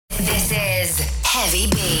This is Heavy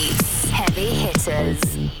Beats, Heavy Hitters.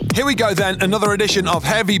 Here we go then, another edition of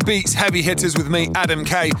Heavy Beats, Heavy Hitters with me, Adam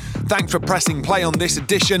K. Thanks for pressing play on this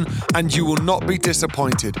edition, and you will not be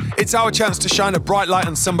disappointed. It's our chance to shine a bright light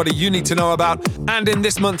on somebody you need to know about, and in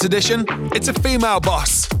this month's edition, it's a female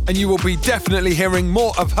boss, and you will be definitely hearing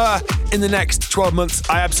more of her in the next 12 months,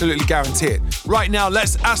 I absolutely guarantee it. Right now,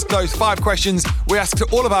 let's ask those 5 questions we ask to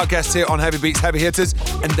all of our guests here on Heavy Beats, Heavy Hitters,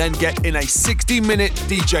 and then get in a 60-minute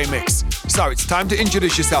DJ mix. So it's time to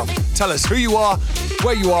introduce yourself. Tell us who you are,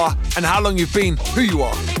 where you are, and how long you've been who you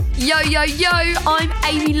are. Yo, yo, yo, I'm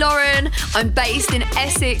Amy Lauren. I'm based in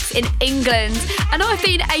Essex in England, and I've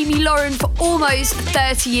been Amy Lauren for almost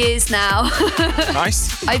 30 years now.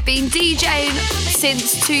 Nice. I've been DJing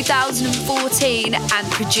since 2014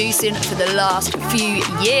 and producing for the last few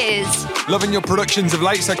years. Loving your productions of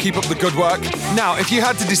late, so keep up the good work. Now, if you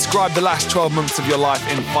had to describe the last 12 months of your life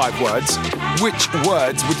in 5 words, which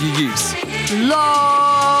words would you use?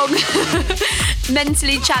 Long,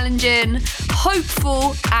 mentally challenging,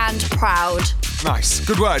 hopeful and proud. Nice,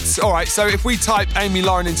 good words. All right, so if we type Amy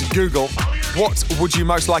Lauren into Google, what would you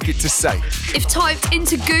most like it to say? If typed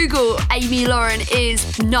into Google, Amy Lauren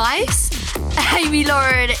is nice. Amy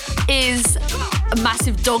Lauren is a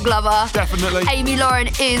massive dog lover. Definitely. Amy Lauren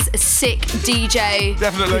is a sick DJ.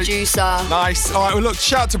 Definitely. Producer. Nice. All right, well, look,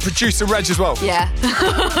 shout out to producer Reg as well. Yeah.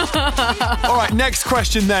 All right, next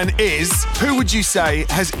question then is, who would you say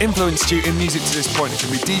has influenced you in music to this point? It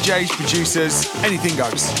can be DJs, producers, anything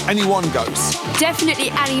goes. Anyone goes. Definitely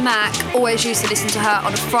Annie Mac. Always used to listen to her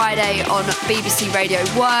on a Friday on BBC Radio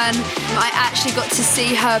 1. I actually got to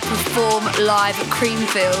see her perform live at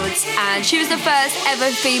Creamfields, and she was the first ever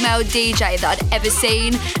female DJ that I'd ever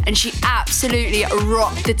seen, and she absolutely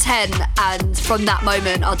rocked the 10. And from that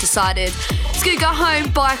moment, I decided to go home,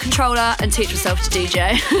 buy a controller, and teach myself to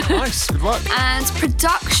DJ. Nice, good work. And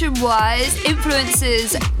production-wise,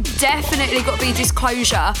 influences definitely got to be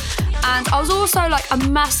Disclosure. And I was also like a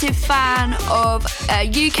massive fan of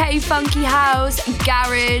UK funky house,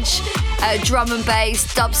 garage, drum and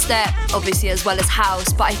bass, dubstep, obviously, as well as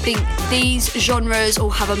house. But I think these genres all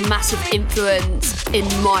have a massive influence in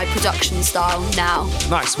my production style now.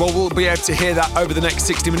 Nice. Well, we'll be able to hear that over the next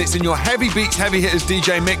 60 minutes in your Heavy Beats, Heavy Hitters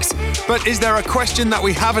DJ mix. But is there a question that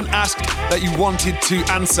we haven't asked that you wanted to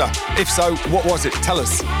answer? If so, what was it? Tell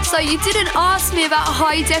us. So you didn't ask me about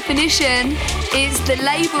High Definition. It's the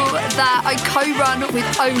label that I co-run with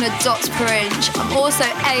Owner Dots Per Inch. I'm also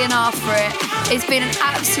A&R for it. It's been an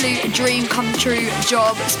absolute dream come true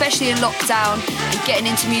job, especially in lockdown, and getting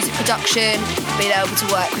into music production, being able to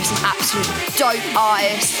work with some absolute dope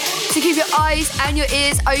artists. So keep your eyes and your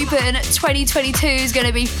ears open. 2022 is going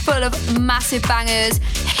to be full of massive bangers.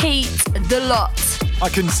 Heat the lot. I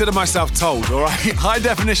consider myself told, all right? High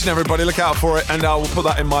Definition, everybody, look out for it, and I will put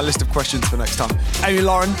that in my list of questions for next time. Amy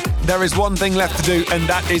Lauren, there is one thing left to do, and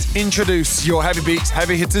that is introduce your Heavy Beats,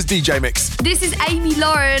 Heavy Hitters DJ mix. This is Amy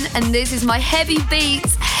Lauren, and this is my Heavy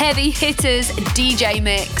Beats, Heavy Hitters DJ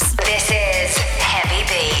mix. This is Heavy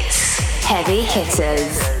Beats, Heavy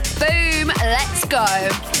Hitters. Boom, let's go.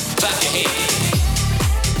 Clap your hands. Clap your hands.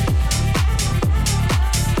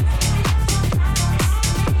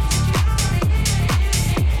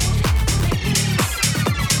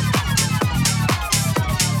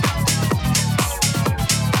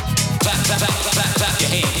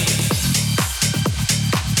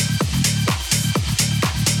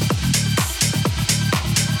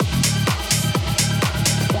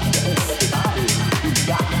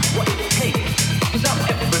 Cause I'm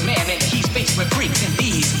every man and he's faced with freaks, and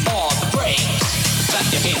these are the breaks.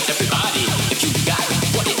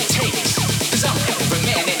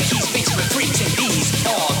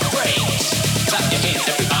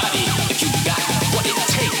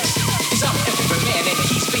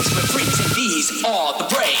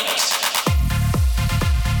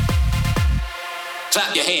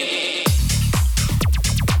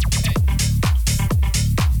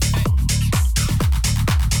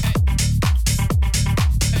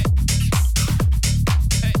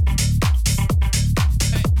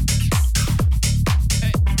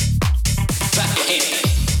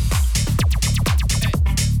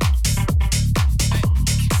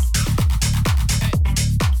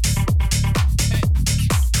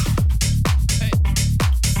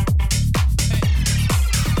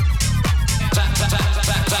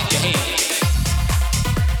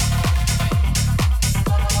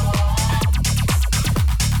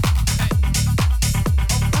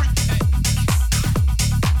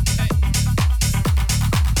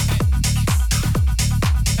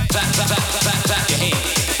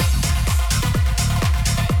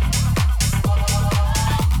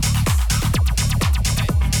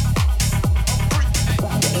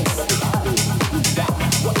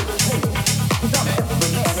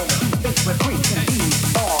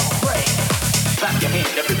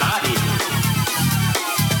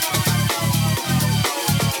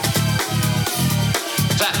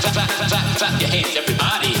 Clap your hands,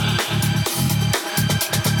 everybody.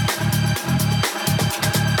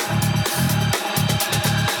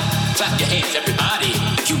 Clap your hands, everybody.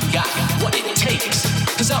 You got what it takes.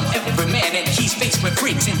 Cause I'm every man and he's faced with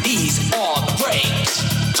freaks and these are the breaks.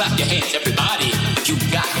 Clap your hands, everybody. You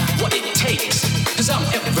got what it takes. Cause I'm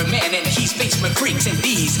every man and he's faced with freaks and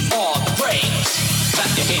these are the breaks.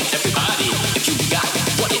 Clap your hands, everybody. If you got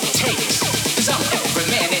what it takes. Cause I'm every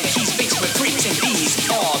man and he's faced with freaks and these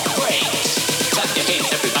are the breaks. Clap your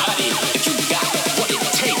hands, everybody. If you got what it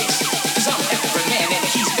takes. Cause I'm every man and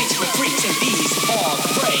he's faced with freaks and these are the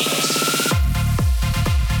breaks.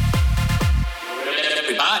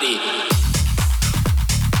 Everybody.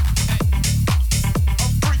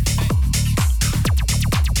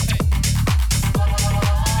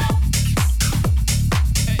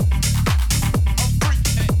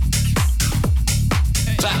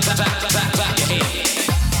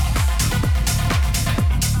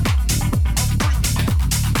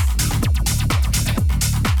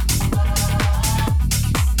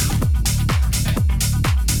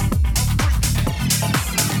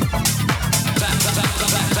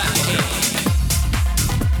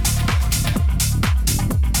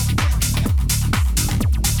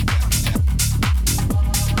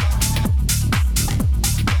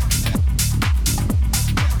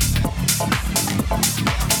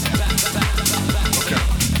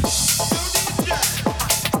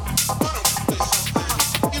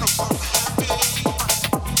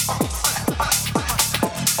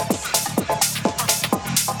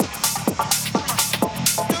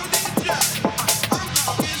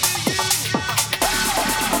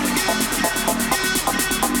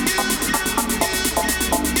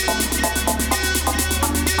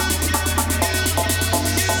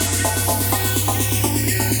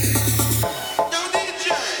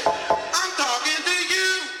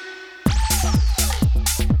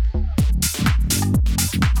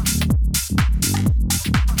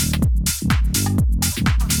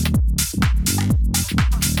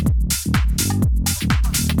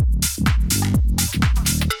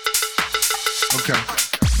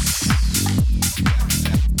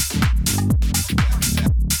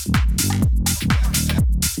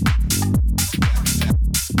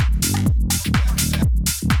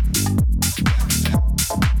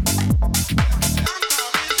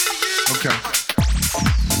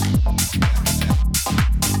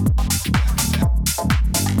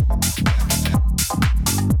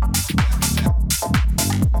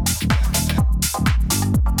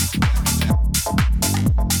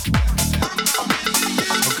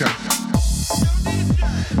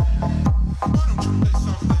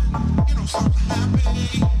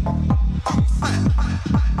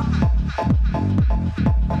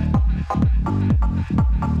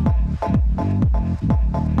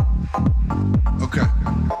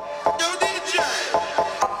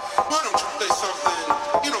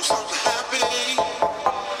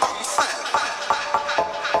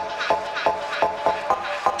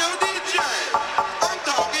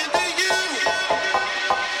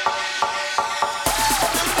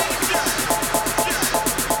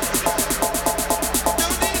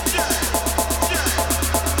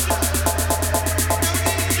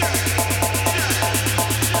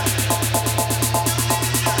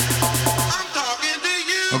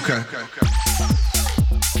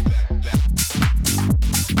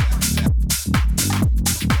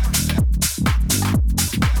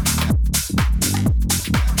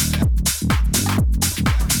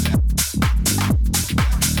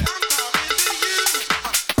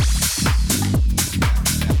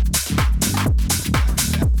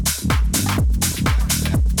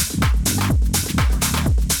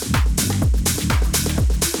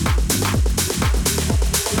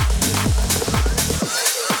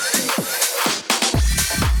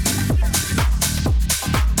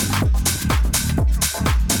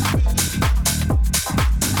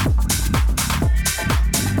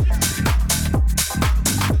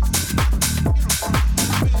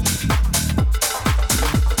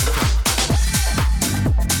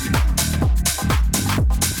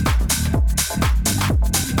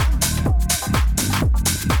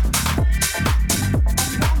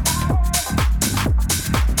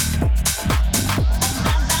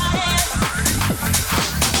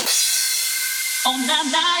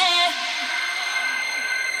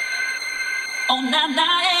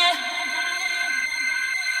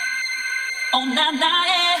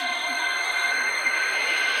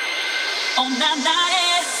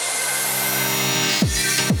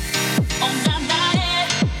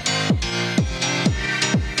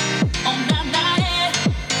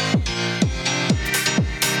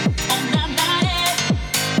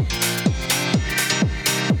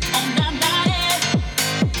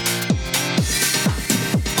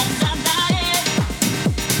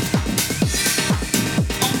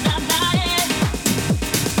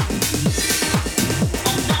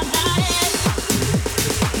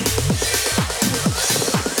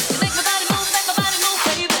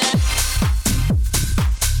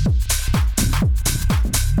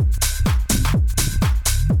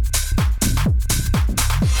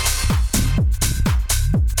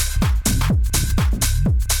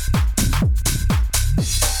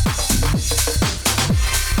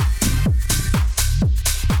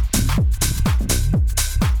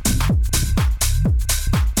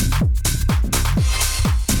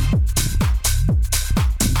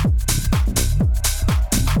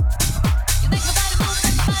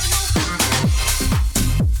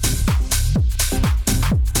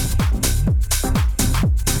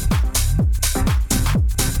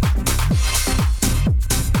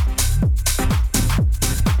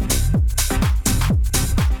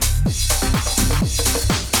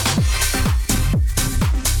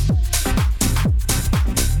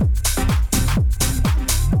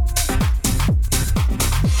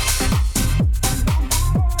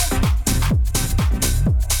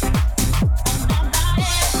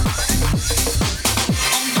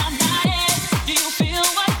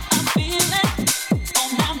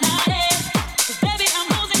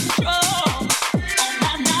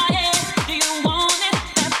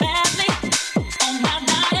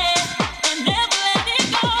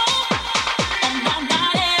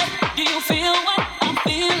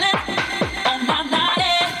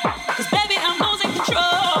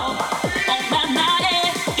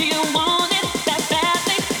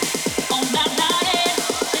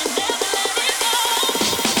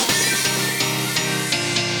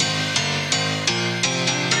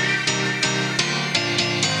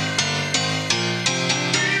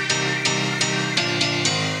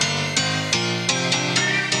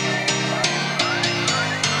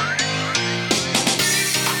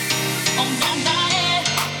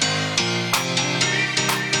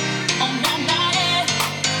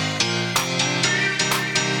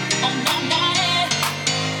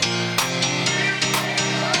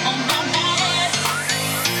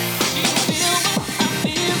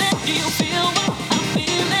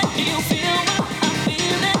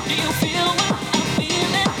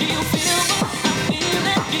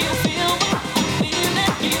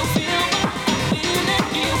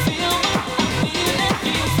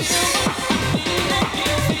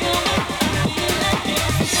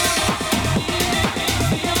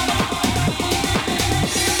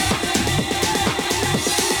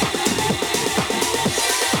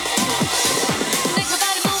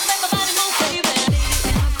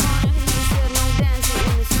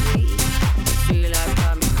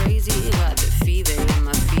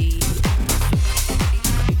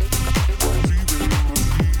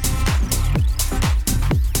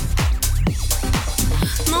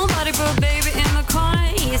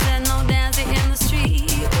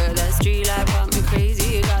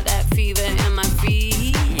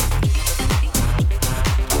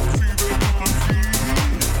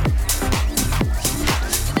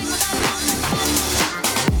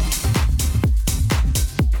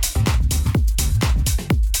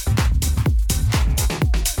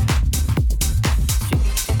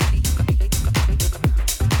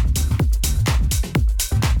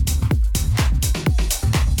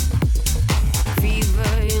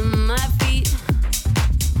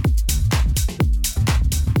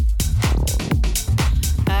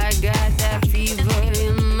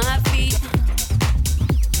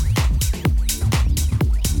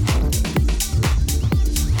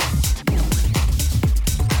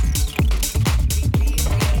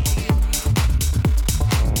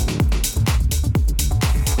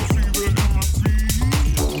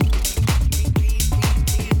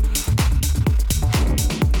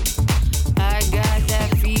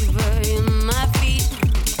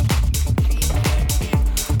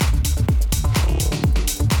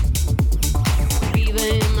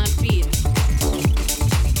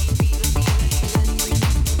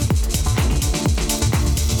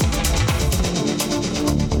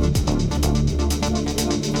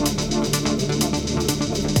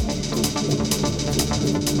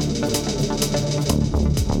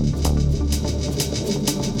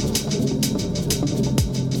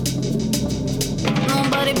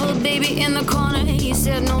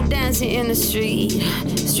 said no dancing in the street.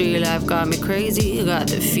 Street life got me crazy, got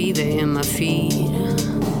the fever in my feet.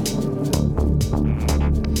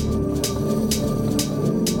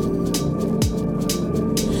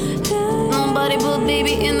 Nobody but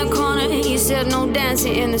baby in the corner. He said no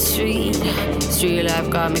dancing in the street. Street life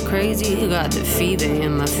got me crazy, got the fever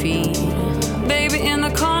in my feet. Baby in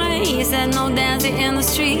the corner, he said no dancing in the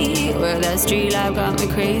street. Well, that street life got me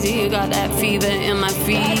crazy, got that fever in my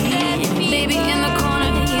feet. Baby in the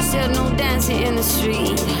corner, he said no dancing in the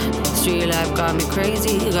street. Street life got me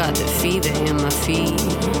crazy, got the fever in my feet.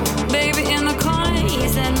 Baby in the corner, he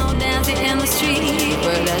said no dancing in the street.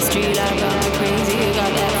 Well, that street life got me crazy,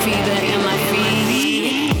 got that fever in my feet.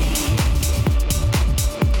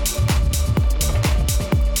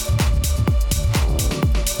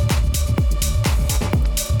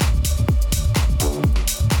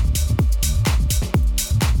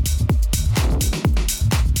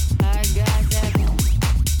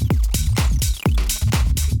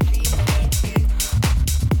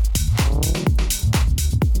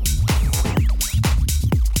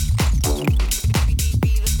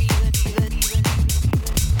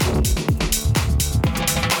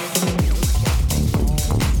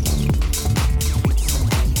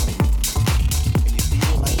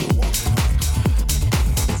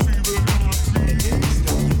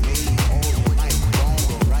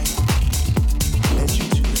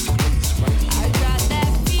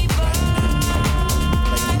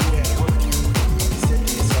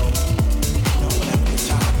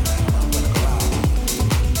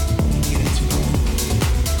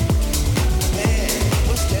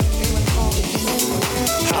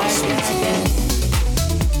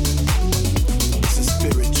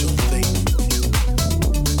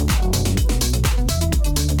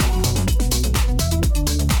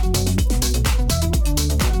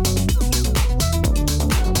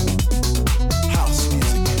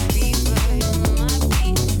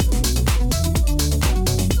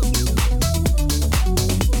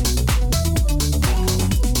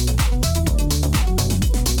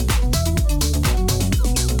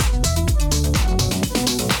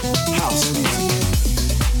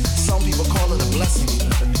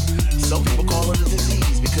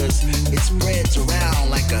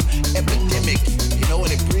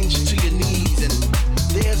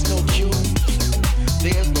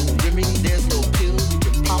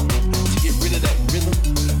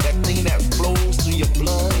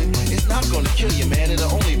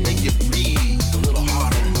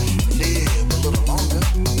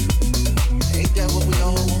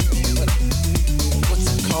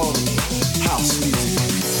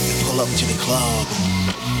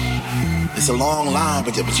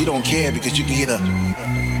 But you don't care because you can hear the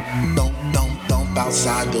thump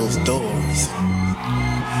outside those doors.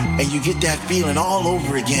 And you get that feeling all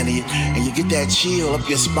over again, and you get that chill up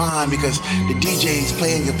your spine because the DJ's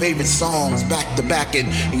playing your favorite songs back to back,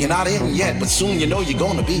 and you're not in yet, but soon you know you're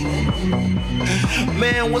gonna be.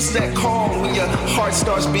 Man, what's that called when your heart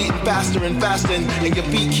starts beating faster and faster and your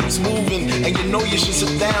feet keeps moving and you know you should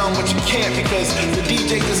sit down, but you can't because the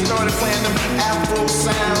DJ just started playing them Afro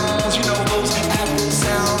sounds, you know those Afro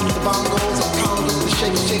sounds, the bongos, the congas, the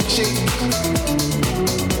shake, shake, shake.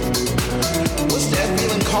 What's that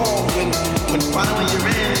feeling called when finally you're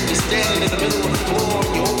in, you're standing in the middle of the floor,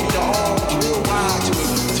 you open your arms real wide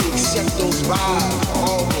to accept those vibes,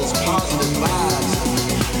 all those positive vibes,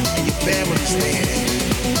 and your family's there.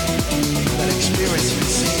 That experience of the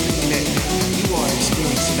same thing that you are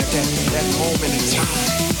experiencing at that moment in time.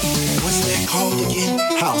 What's that called again?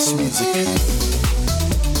 House music.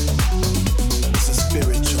 It's a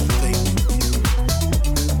spiritual thing.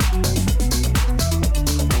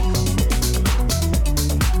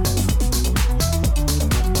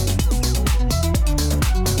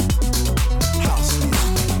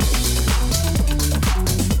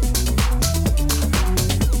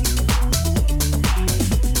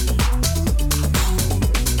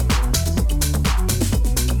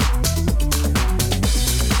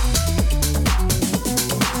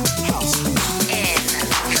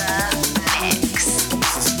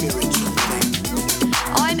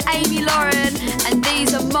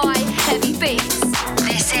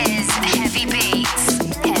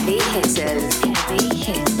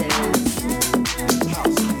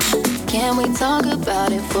 Talk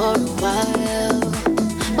about it for a while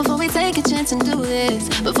before we take a chance and do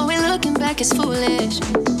this. Before we looking back, it's foolish.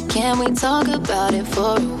 Can we talk about it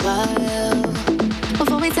for a while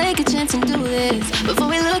before we take a chance and do this? Before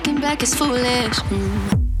we looking back, it's foolish.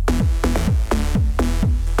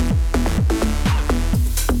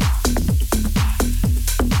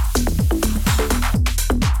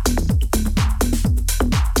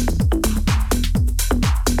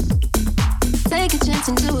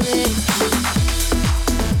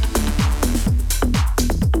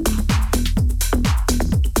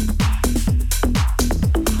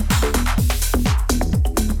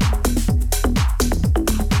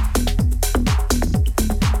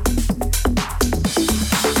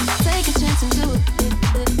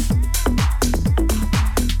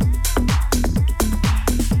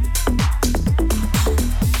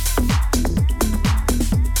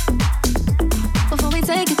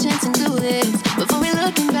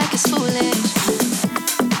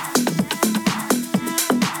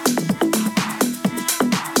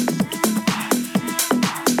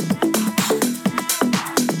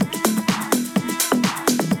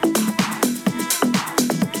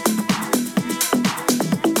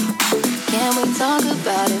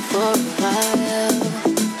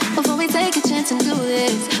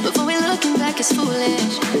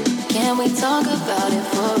 about it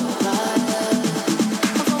for a while.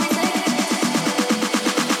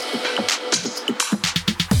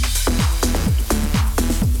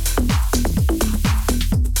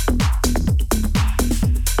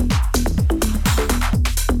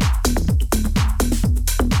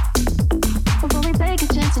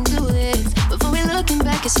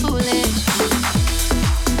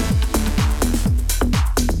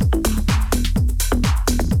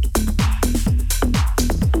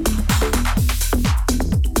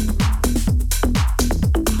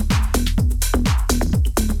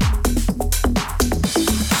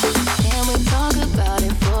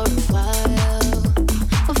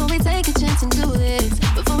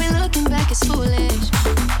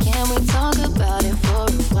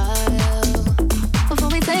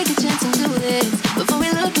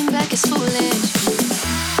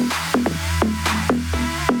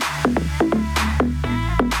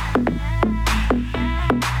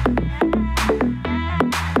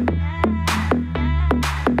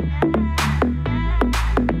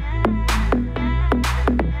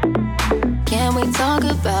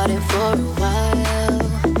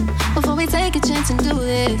 Before we take a chance and do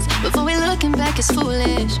this, before we looking back, it's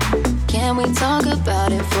foolish.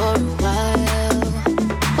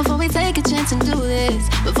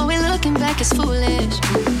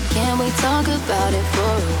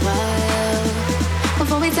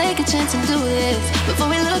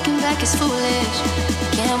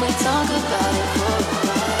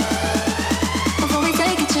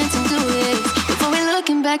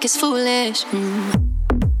 It's foolish.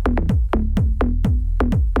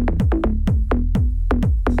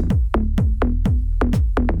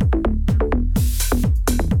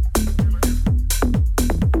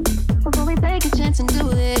 Before we take a chance and do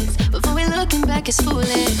this, before we looking back, it's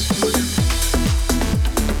foolish.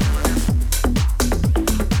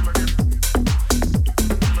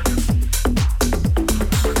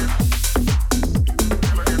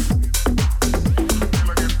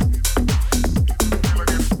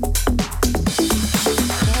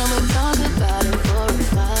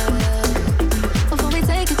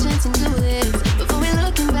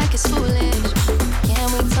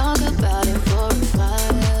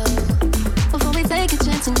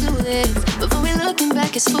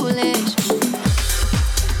 It's foolish.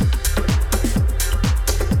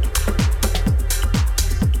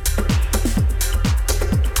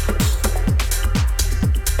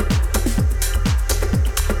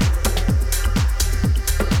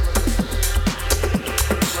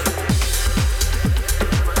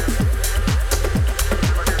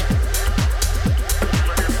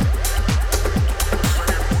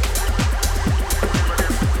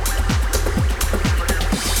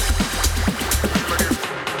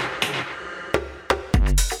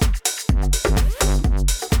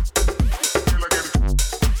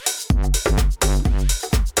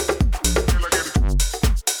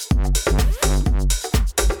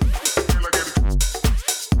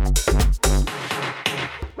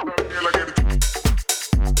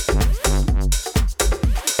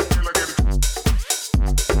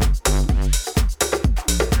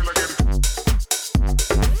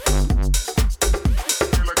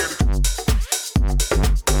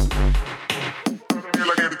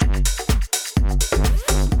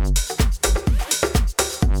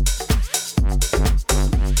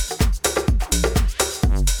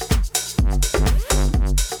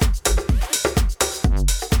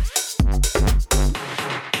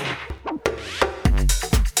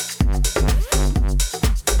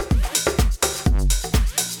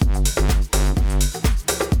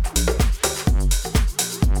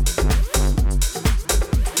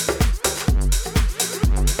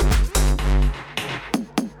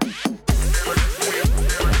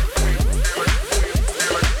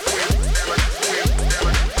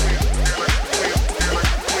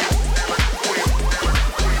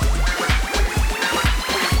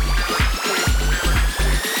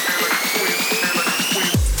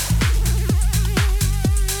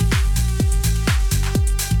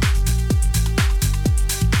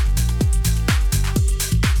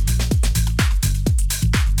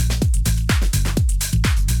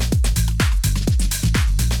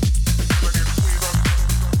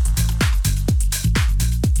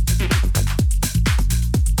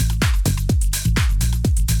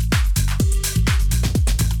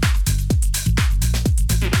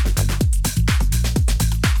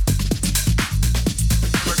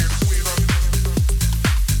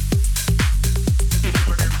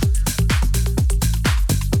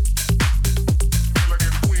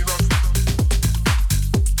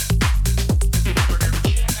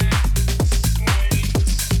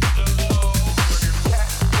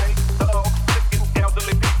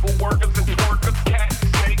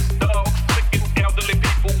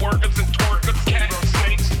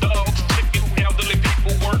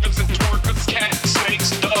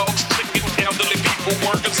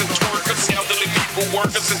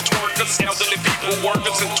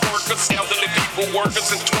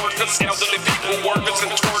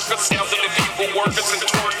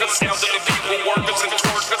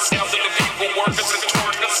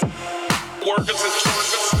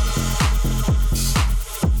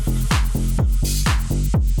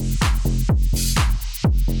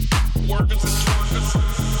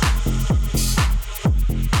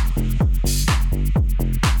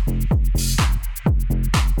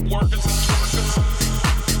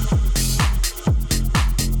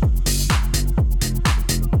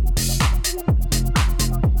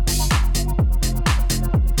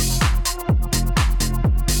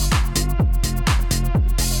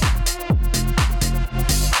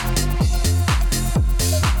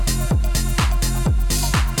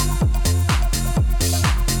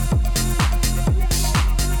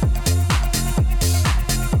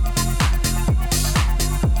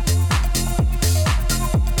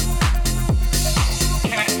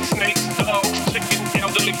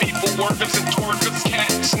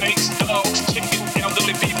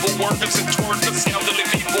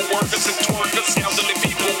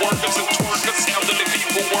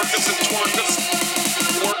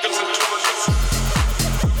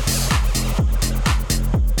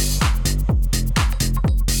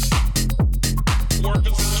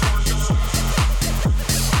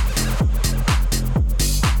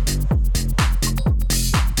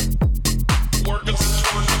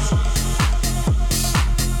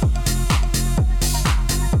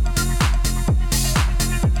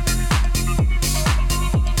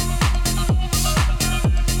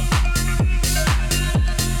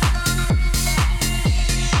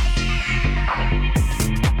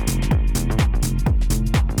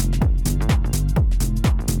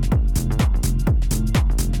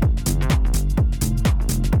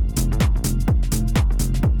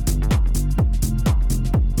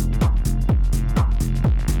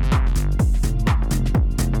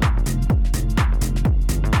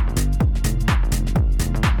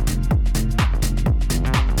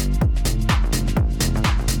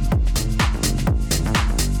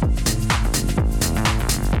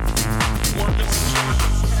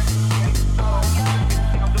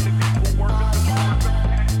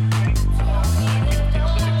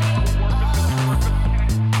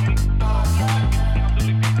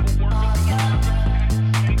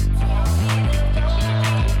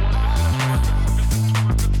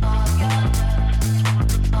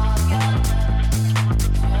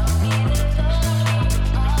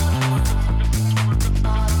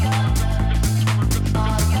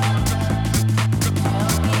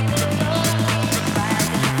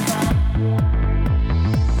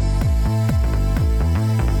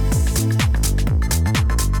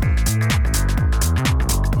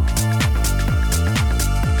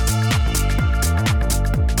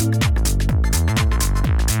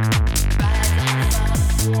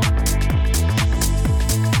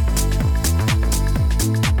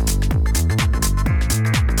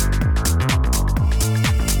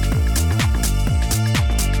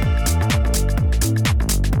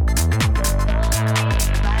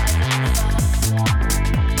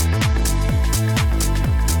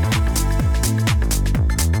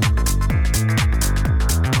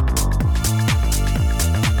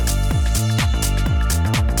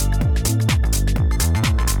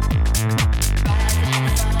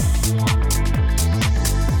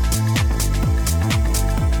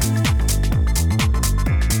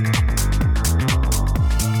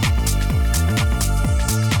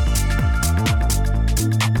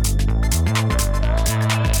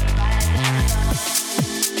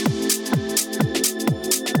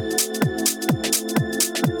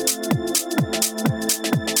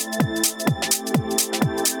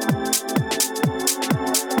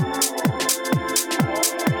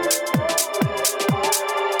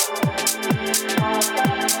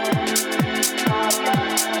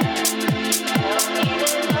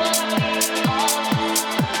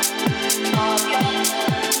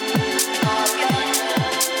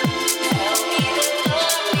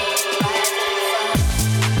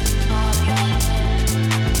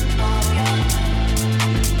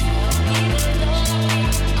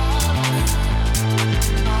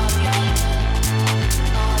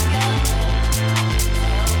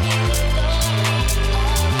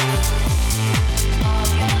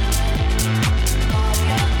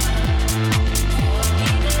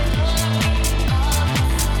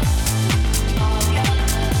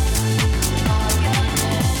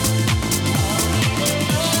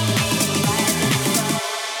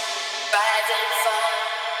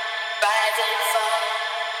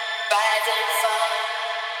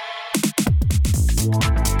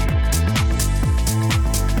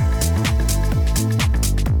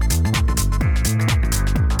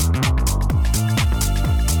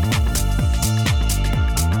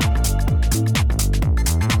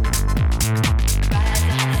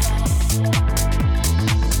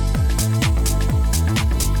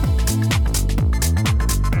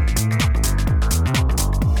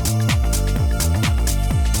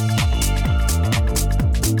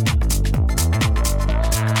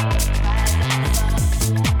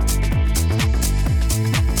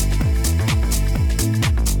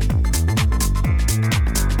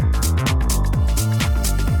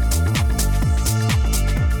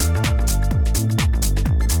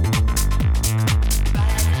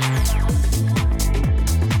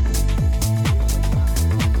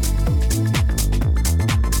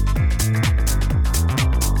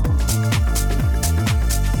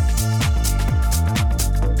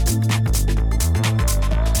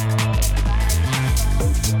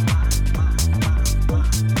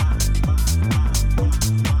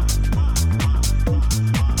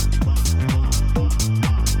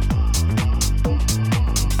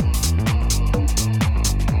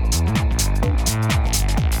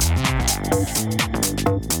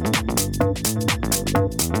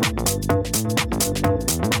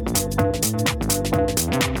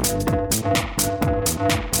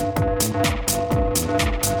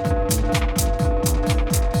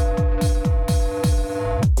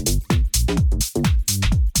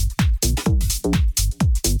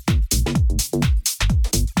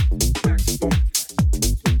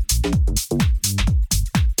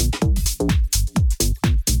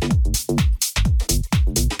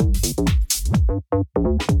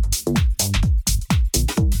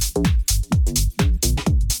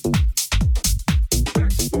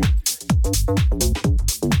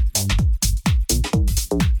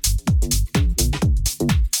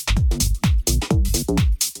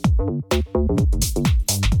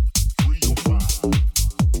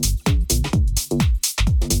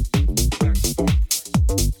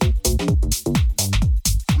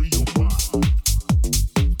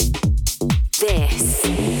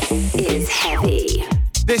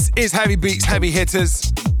 Is Heavy Beats, Heavy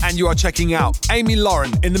Hitters, and you are checking out Amy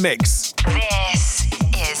Lauren in the mix. This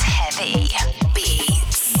is Heavy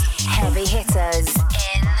Beats, Heavy Hitters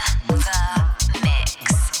in the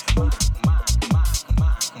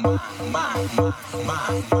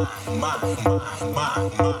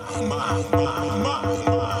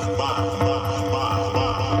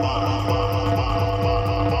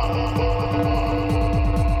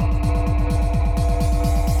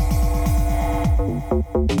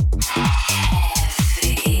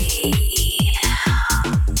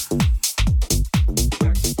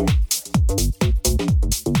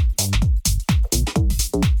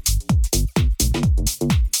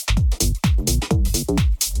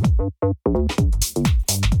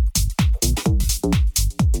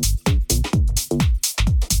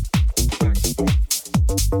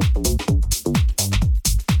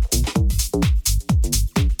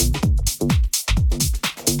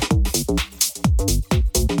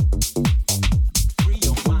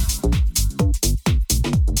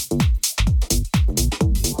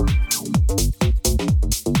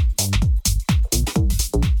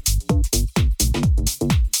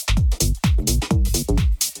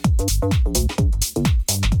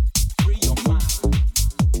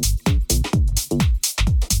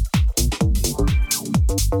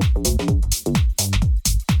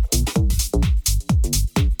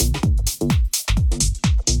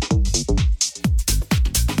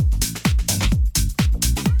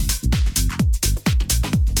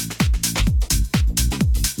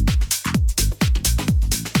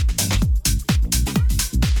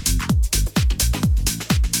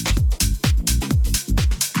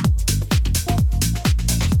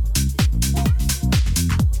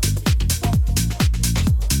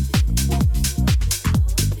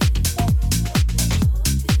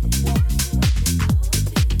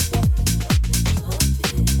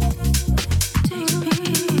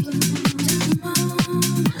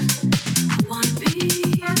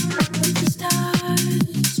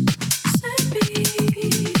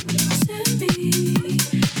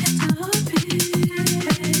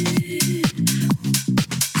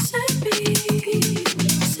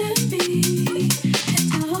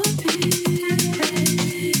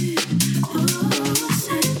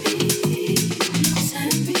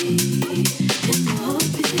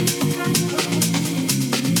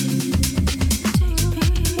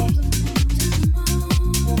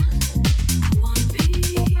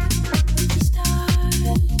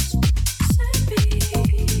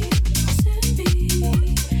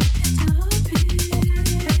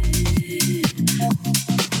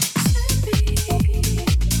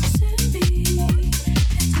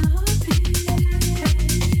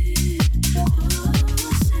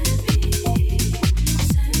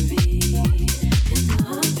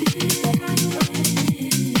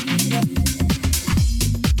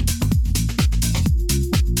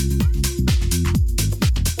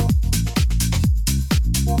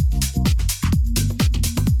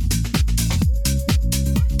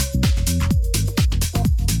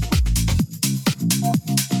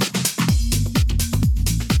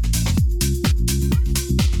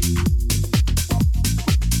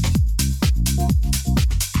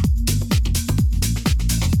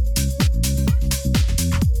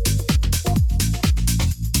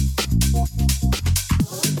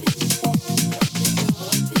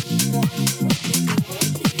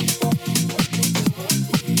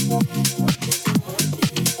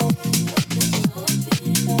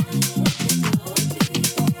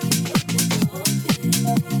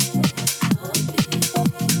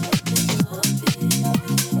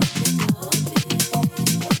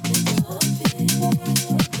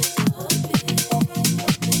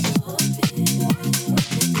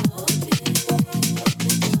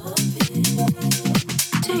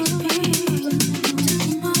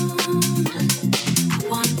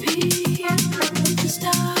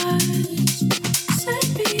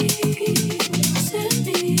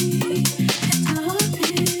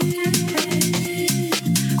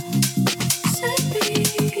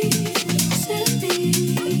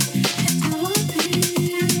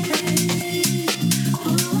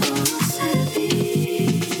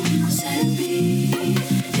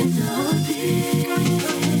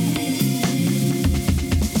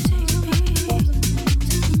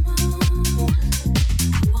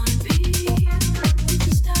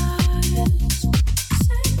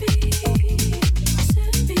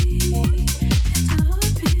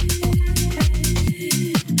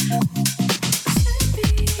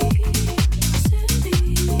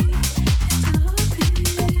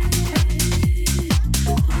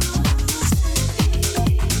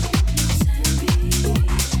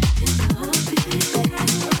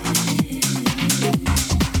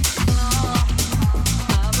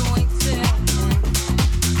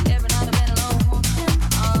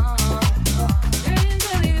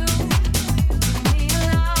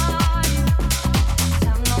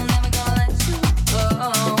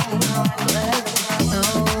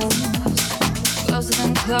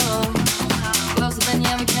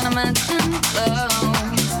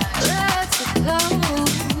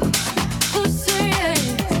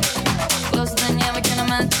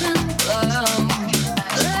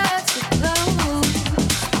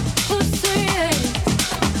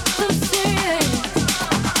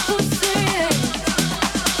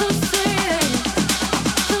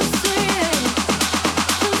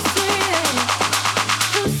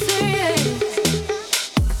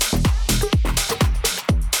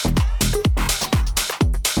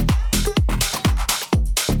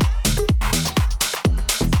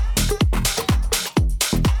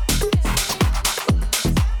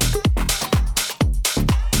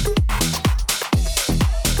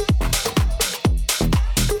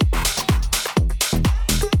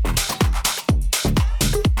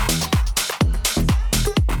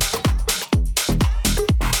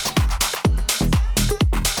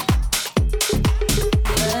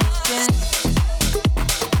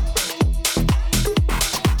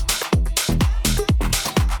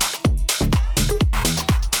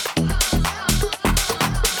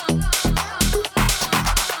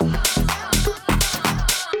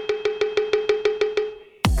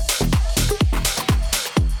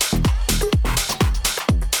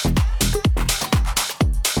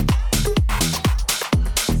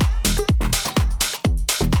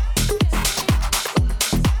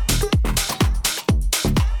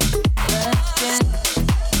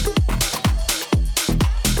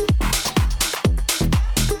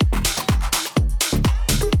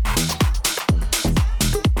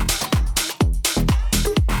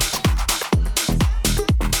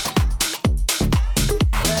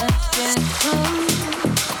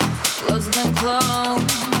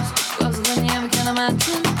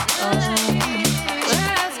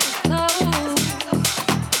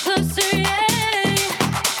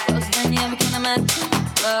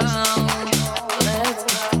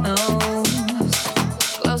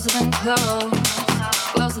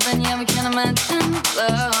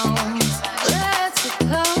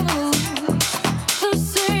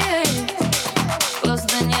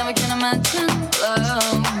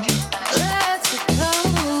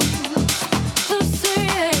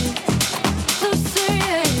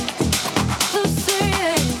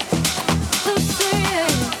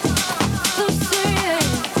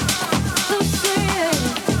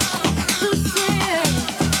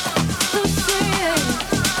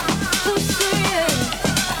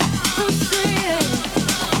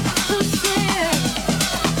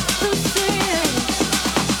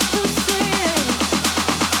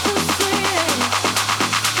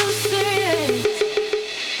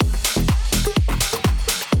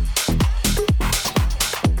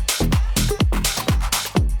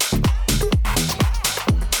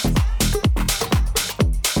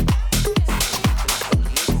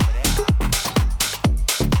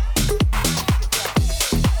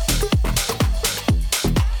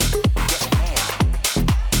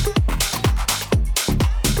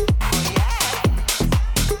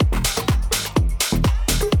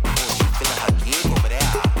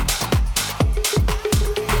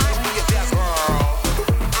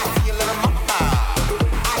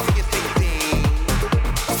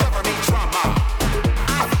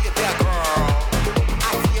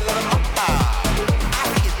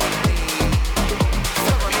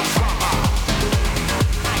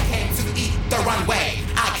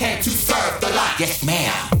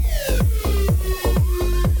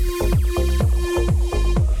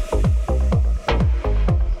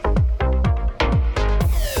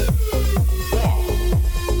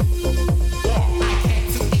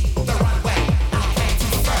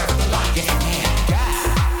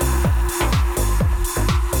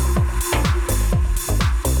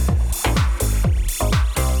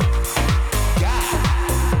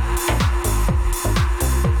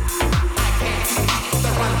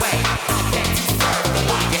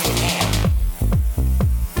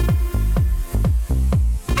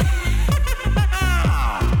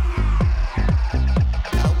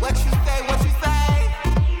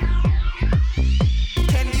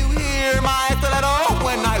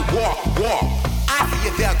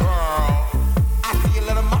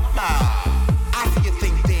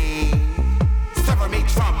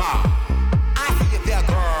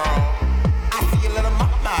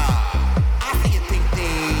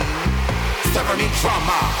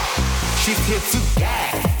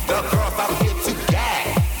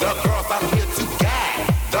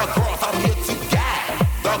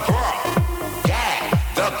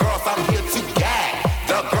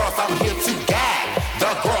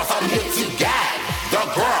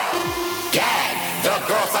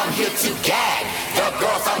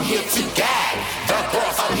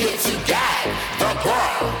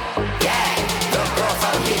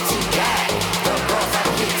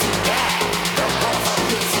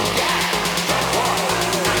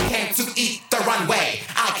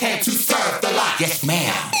came to serve the light. Yes,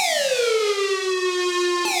 ma'am.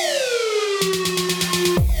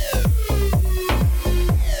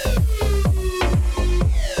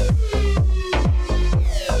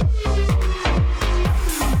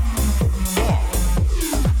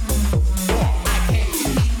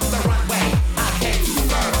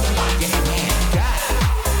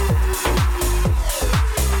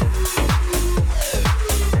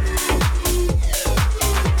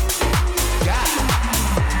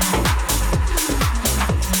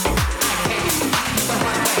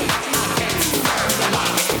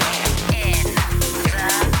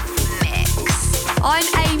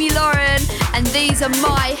 These are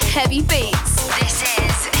my heavy beats. This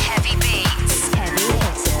is Heavy Beats. Heavy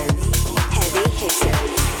hitters. Heavy hitters.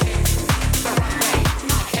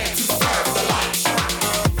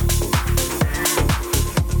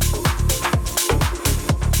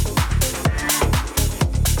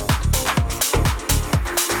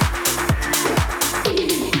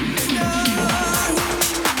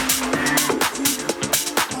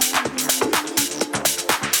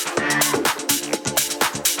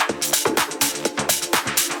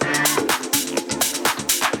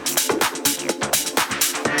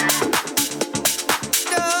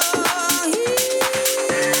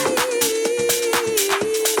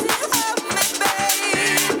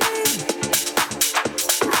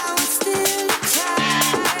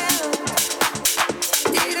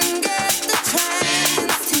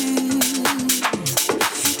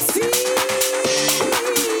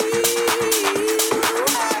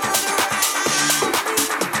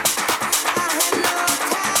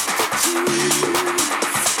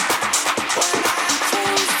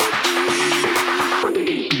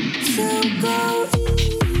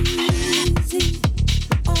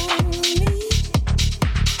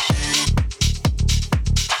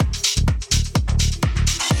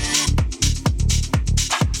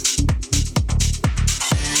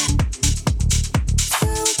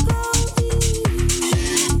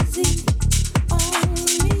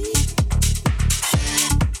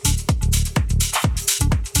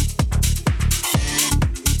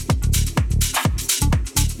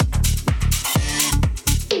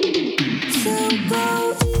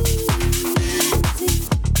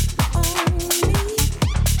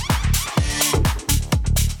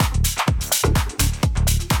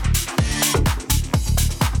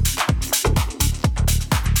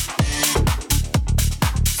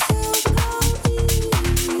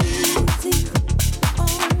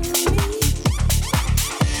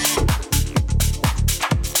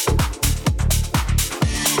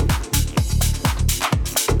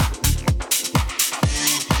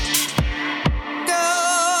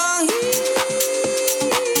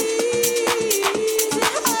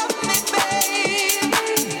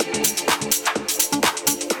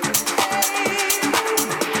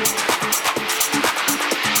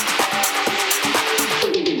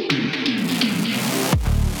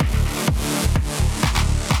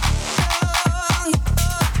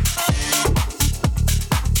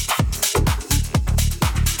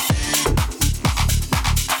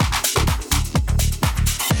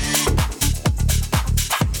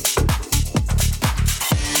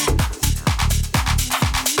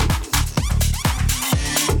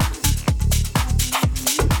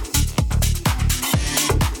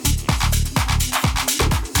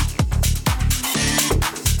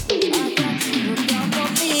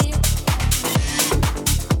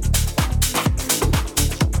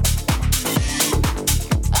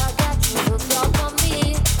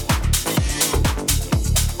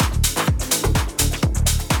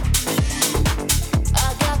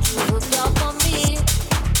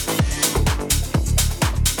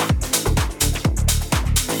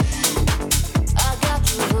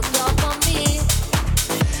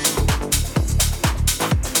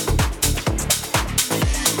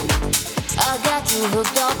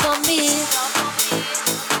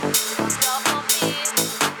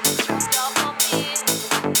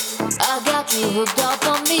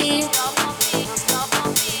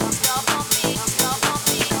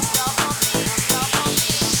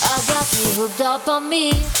 Up on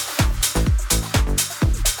me.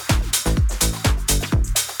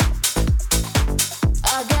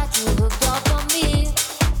 I got you hooked up on me.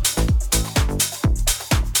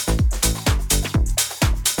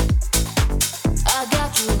 I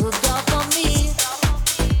got you hooked up on me.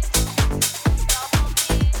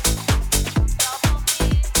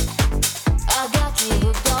 I got you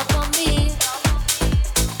hooked up on me.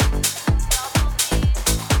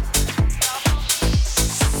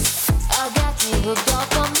 I got you hooked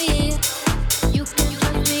up on me. You can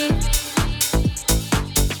touch me.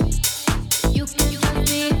 You can touch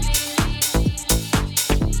me.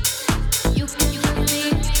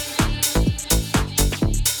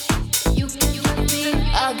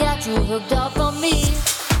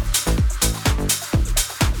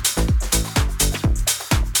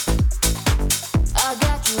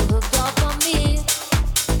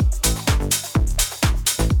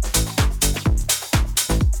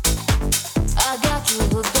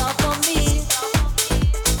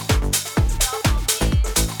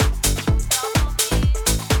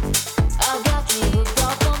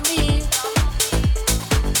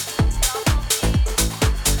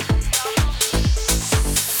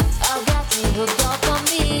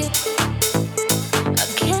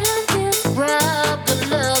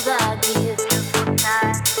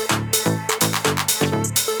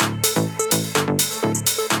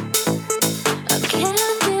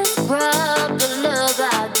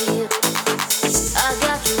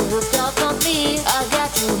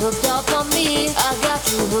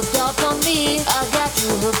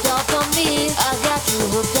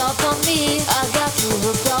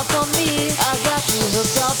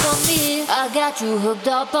 got you hooked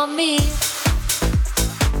up on me.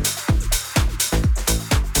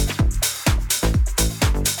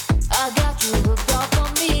 I got you hooked up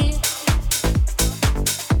on me.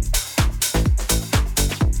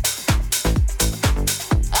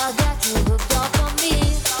 I got you hooked up on me.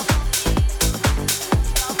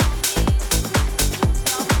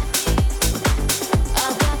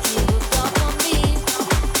 I got you hooked up on me. I got you hooked up on me.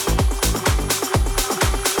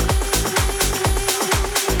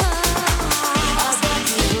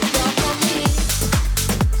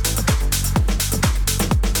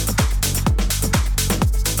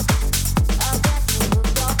 I got you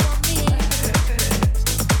hooked up on me.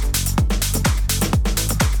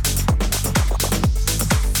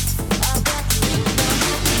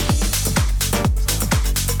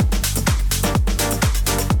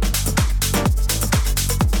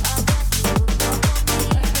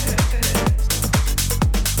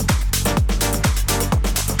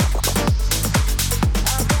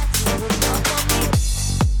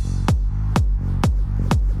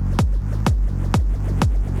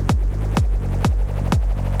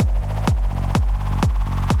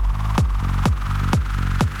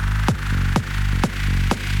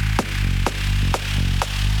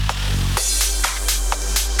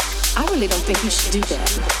 I really don't think you should do that.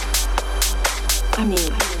 I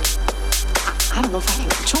mean, I don't know if I can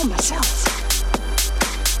control myself.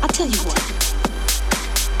 I'll tell you what.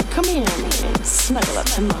 Come here and snuggle up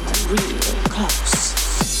to mama real close.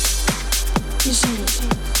 You see,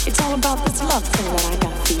 it's all about this love thing that I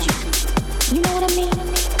got for you. You know what I mean?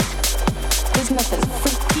 There's nothing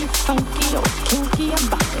freaky, funky, or kinky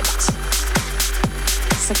about it.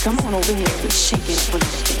 So come on over here and shake it for a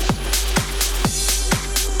little bit.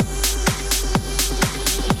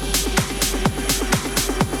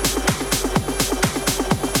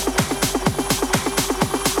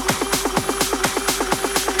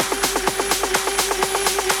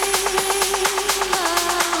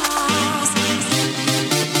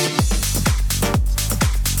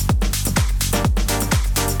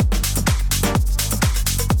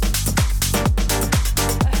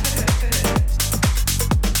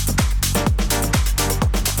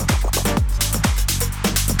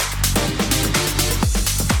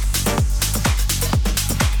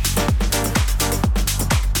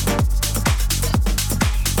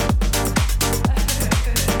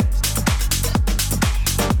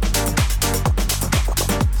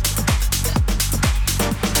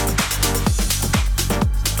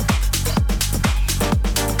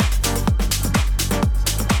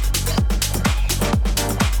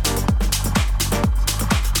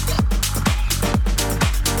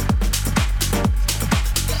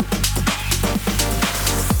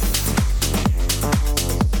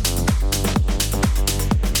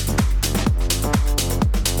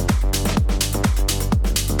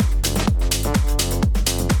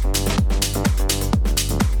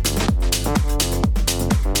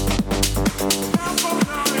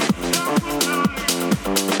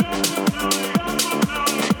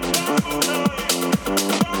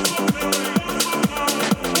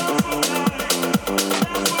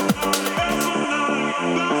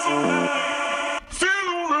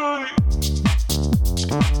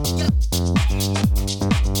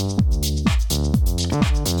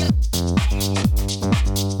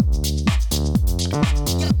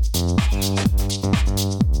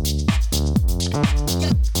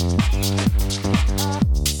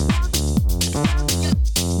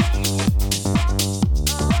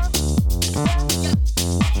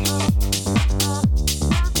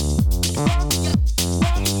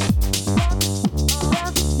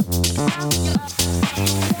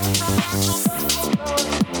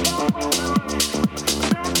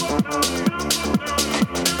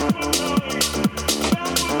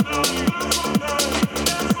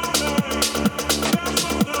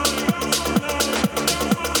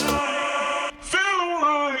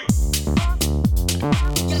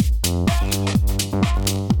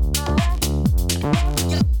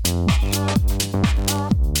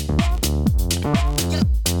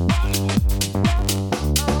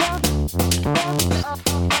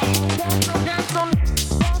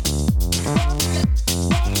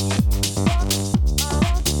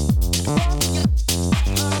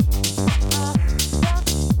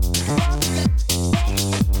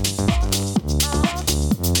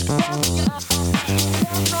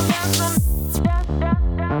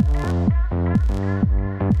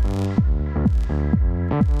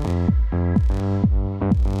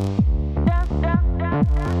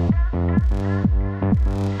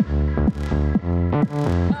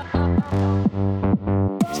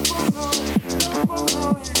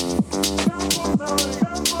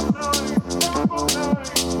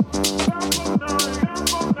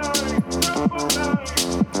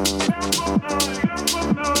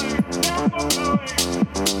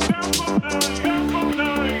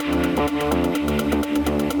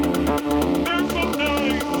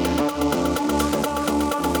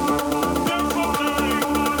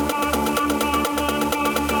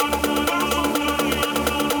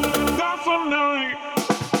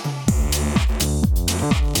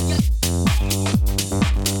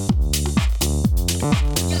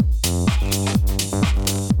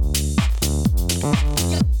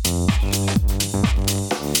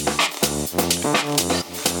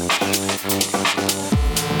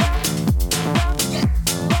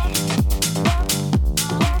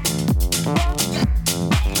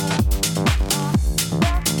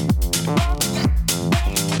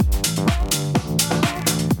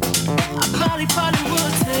 probably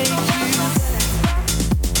will take you back.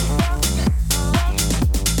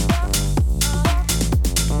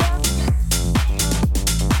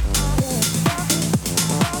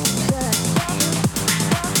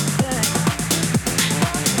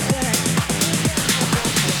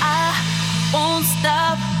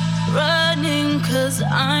 Cause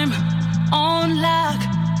I'm on lock.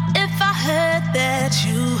 If I heard that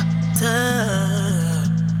you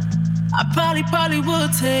took, I probably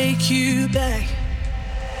would take you back.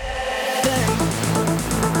 Back.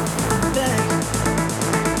 Back.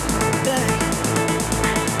 Back.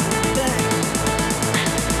 Back.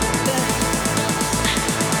 Back.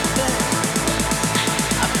 Back.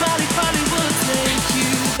 I probably would take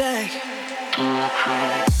you back.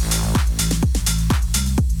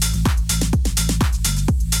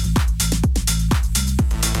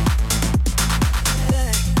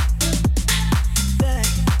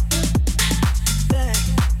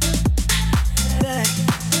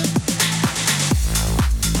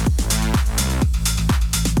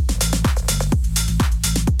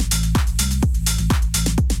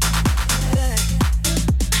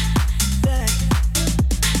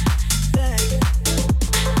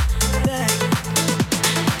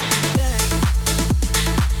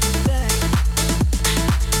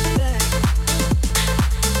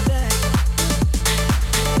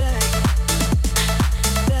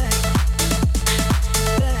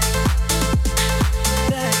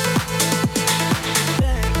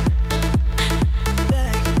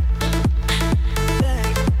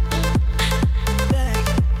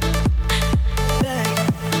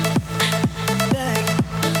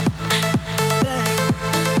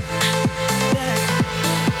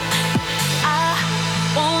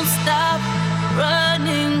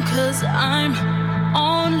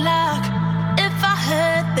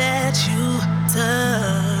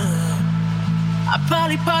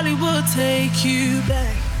 Probably will take you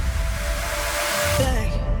back,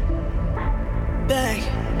 back, back,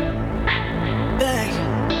 back,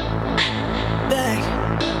 back,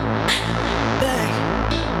 back,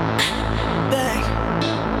 back,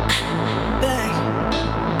 back,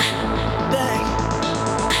 back,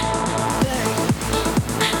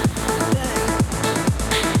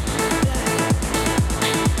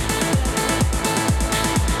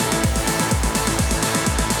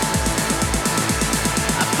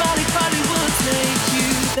 probably will take you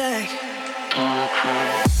back.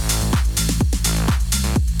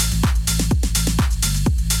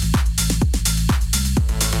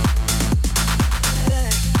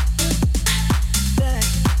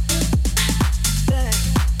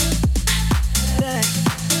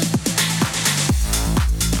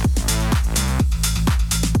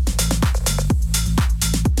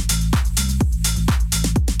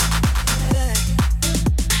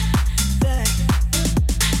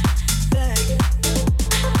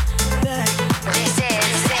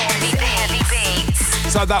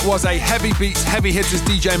 So that was a Heavy Beats, Heavy Hitters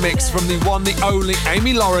DJ mix from the one, the only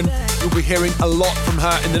Amy Lauren. You'll be hearing a lot from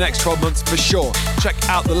her in the next 12 months for sure. Check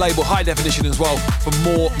out the label High Definition as well for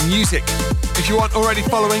more music. If you aren't already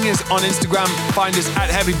following us on Instagram, find us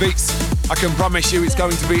at Heavy Beats. I can promise you it's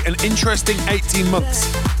going to be an interesting 18 months.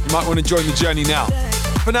 You might want to join the journey now.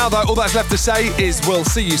 For now though, all that's left to say is we'll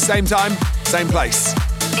see you same time, same place.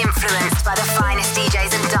 Influenced by the finest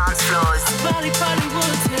DJs and dance floors. Probably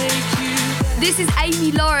will take you. This is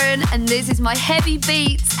Amy Lauren, and this is my Heavy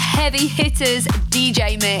Beats, Heavy Hitters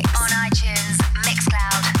DJ mix. On iTunes,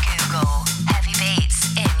 Mixcloud, Google, Heavy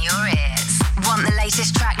Beats in your ears. Want the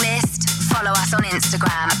latest track list? Follow us on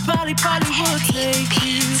Instagram. Probably will take you.